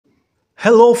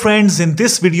Hello friends, in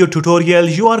this video tutorial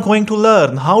you are going to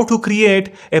learn how to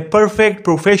create a perfect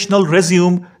professional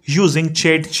resume using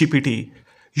ChatGPT.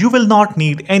 You will not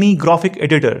need any graphic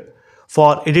editor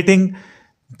for editing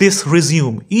this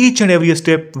resume. Each and every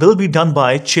step will be done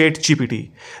by ChatGPT.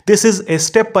 This is a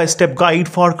step-by-step guide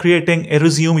for creating a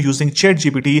resume using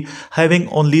ChatGPT having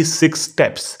only 6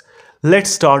 steps.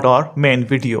 Let's start our main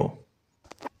video.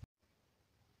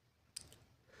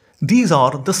 These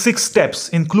are the 6 steps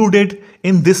included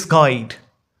in this guide.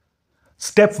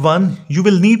 Step 1. You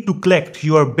will need to collect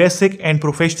your basic and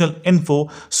professional info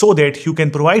so that you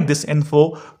can provide this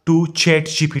info to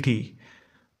ChatGPT.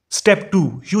 Step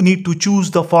 2. You need to choose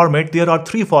the format. There are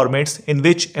 3 formats in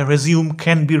which a resume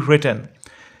can be written.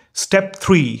 Step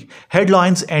 3.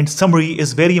 Headlines and summary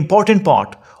is very important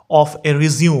part of a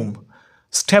resume.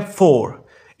 Step 4.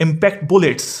 Impact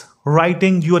bullets.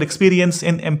 Writing your experience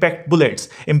in impact bullets.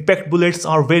 Impact bullets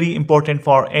are very important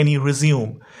for any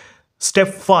resume. Step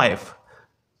 5.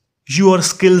 Your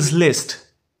skills list.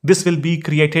 This will be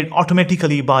created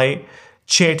automatically by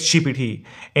ChatGPT.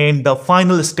 And the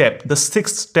final step, the 6th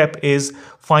step is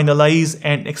finalize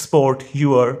and export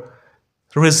your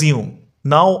resume.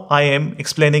 Now I am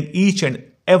explaining each and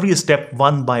every step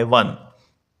one by one.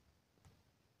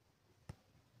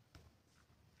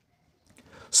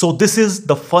 So this is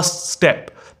the first step.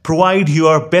 Provide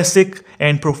your basic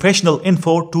and professional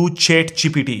info to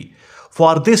ChatGPT.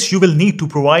 For this, you will need to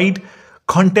provide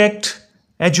contact,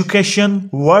 education,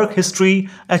 work history,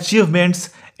 achievements,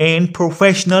 and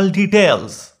professional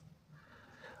details.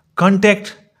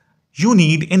 Contact, you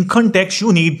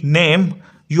need name,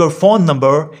 your phone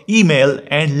number, email,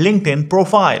 and LinkedIn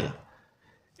profile.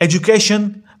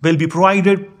 Education will be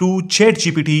provided to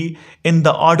ChatGPT in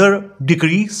the order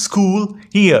degree, school,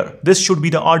 year. This should be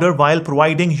the order while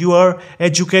providing your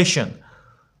education.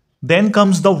 Then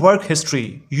comes the work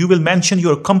history. You will mention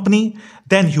your company,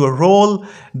 then your role,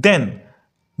 then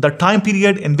the time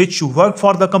period in which you work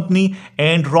for the company,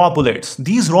 and raw bullets.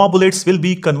 These raw bullets will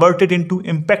be converted into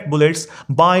impact bullets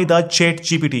by the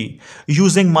ChatGPT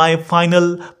using my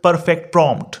final perfect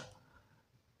prompt.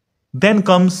 Then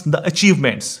comes the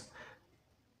achievements.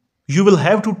 You will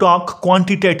have to talk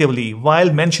quantitatively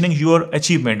while mentioning your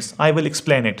achievements. I will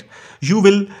explain it. You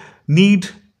will need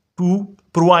to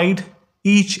provide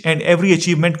each and every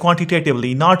achievement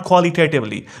quantitatively, not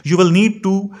qualitatively. You will need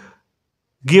to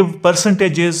give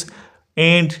percentages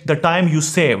and the time you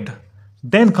saved.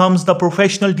 Then comes the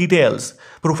professional details.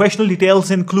 Professional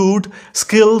details include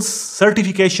skills,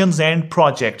 certifications, and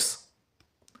projects.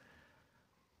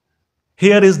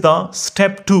 Here is the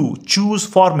step 2, choose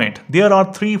format. There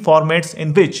are 3 formats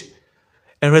in which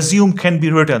a resume can be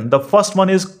written. The first one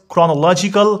is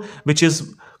chronological, which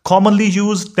is commonly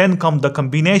used. Then comes the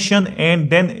combination, and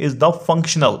then is the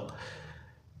functional.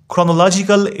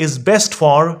 Chronological is best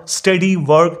for study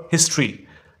work history.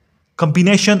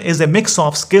 Combination is a mix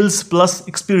of skills plus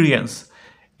experience.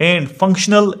 And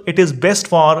functional, it is best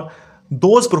for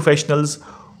those professionals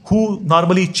who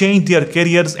normally change their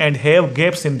careers and have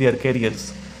gaps in their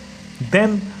careers.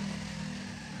 Then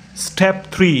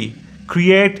step 3,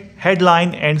 create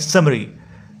headline and summary.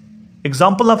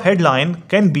 Example of headline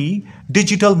can be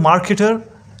digital marketer,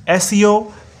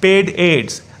 SEO, paid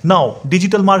ads. Now,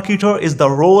 digital marketer is the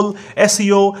role,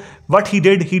 SEO, what he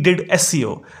did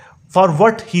SEO. For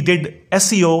what he did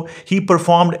SEO, he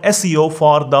performed SEO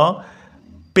for the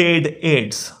paid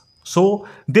ads. So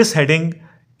this heading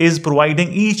is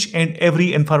providing each and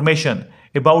every information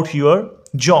about your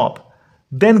job.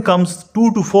 Then comes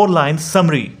 2 to 4 line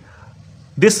summary.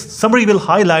 This summary will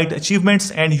highlight achievements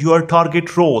and your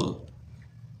target role.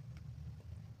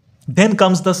 Then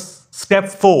comes the step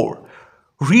 4,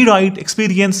 rewrite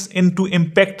experience into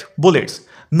impact bullets.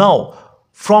 Now,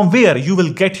 from where you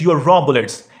will get your raw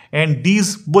bullets, and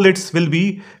these bullets will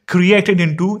be created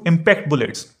into impact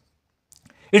bullets.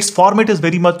 Its format is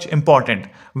very much important.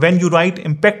 When you write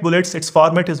impact bullets, its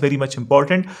format is very much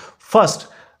important. First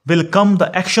will come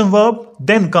the action verb,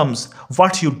 then comes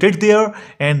what you did there,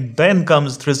 and then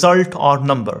comes result or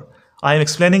number. I am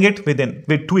explaining it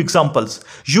with 2 examples.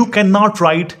 You cannot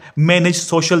write manage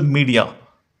social media.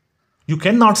 You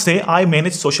cannot say I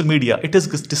manage social media. It is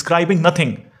describing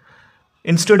nothing.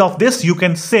 Instead of this, you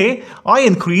can say I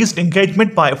increased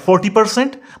engagement by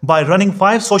 40% by running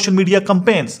 5 social media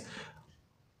campaigns.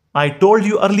 I told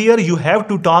you earlier, you have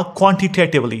to talk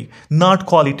quantitatively, not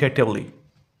qualitatively.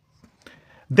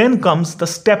 Then comes the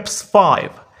steps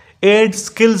 5, add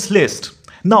skills list.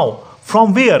 Now,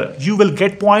 from where you will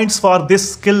get points for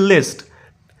this skill list?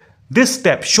 This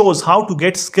step shows how to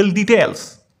get skill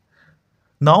details.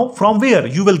 Now, from where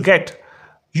you will get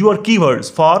your keywords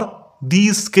for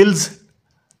these skills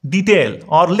detail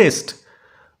or list.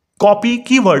 Copy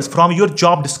keywords from your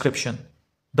job description.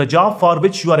 The job for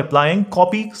which you are applying,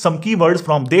 copy some keywords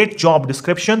from that job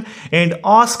description and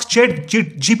ask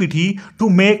ChatGPT to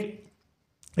make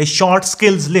a short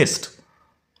skills list.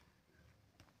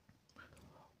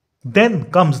 Then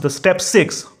comes the step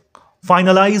 6,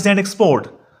 finalize and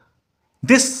export.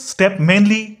 This step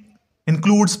mainly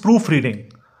includes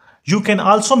proofreading. You can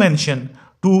also mention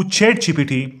to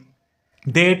ChatGPT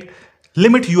that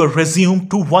limit your resume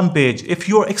to 1 page if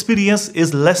your experience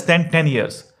is less than 10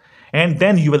 years. And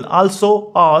then you will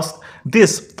also ask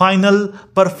this final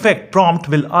perfect prompt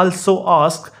will also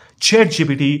ask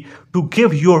ChatGPT to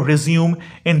give your resume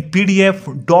in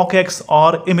PDF, docx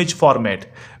or image format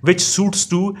which suits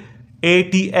to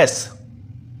ATS.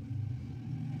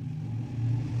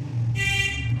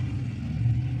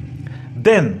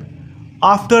 Then,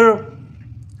 after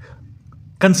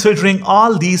considering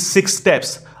all these 6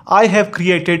 steps, I have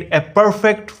created a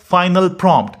perfect final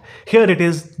prompt. Here it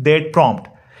is, that prompt.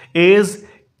 As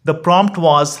the prompt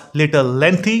was little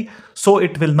lengthy, so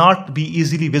it will not be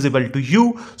easily visible to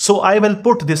you. So I will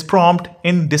put this prompt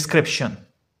in description.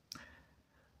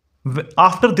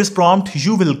 After this prompt,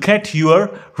 you will get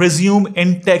your resume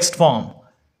in text form.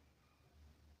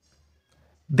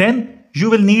 Then you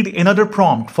will need another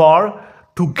prompt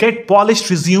to get polished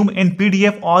resume in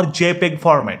PDF or JPEG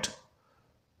format.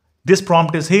 This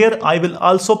prompt is here. I will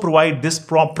also provide this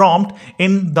prompt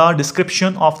in the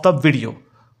description of the video.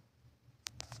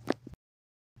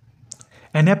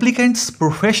 An applicant's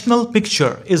professional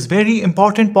picture is very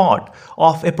important part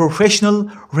of a professional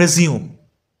resume.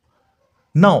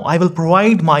 Now I will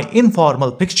provide my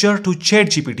informal picture to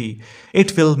ChatGPT.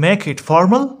 It will make it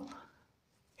formal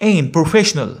and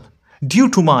professional due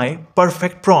to my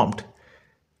perfect prompt.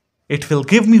 It will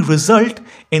give me result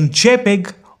in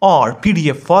JPEG or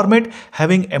PDF format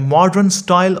having a modern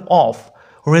style of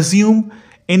resume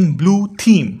in blue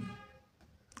theme.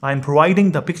 I am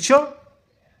providing the picture.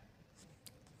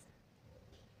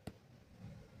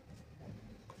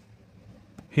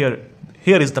 Here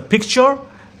is the picture.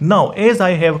 Now, as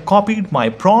I have copied my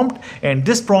prompt and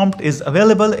this prompt is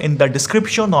available in the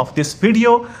description of this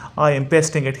video, I am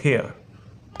pasting it here.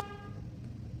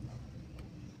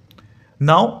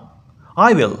 Now,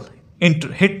 I will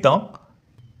hit the.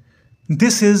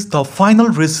 This is the final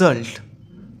result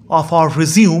of our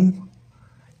resume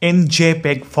in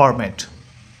JPEG format.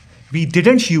 We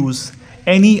didn't use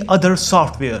any other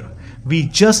software. We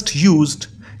just used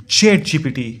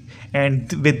ChatGPT.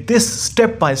 And with this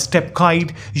step-by-step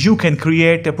guide, you can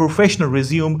create a professional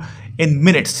resume in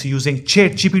minutes using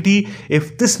ChatGPT.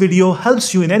 If this video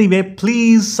helps you in any way,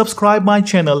 please subscribe my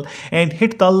channel and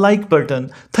hit the like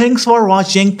button. Thanks for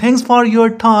watching. Thanks for your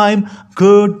time.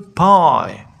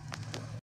 Goodbye.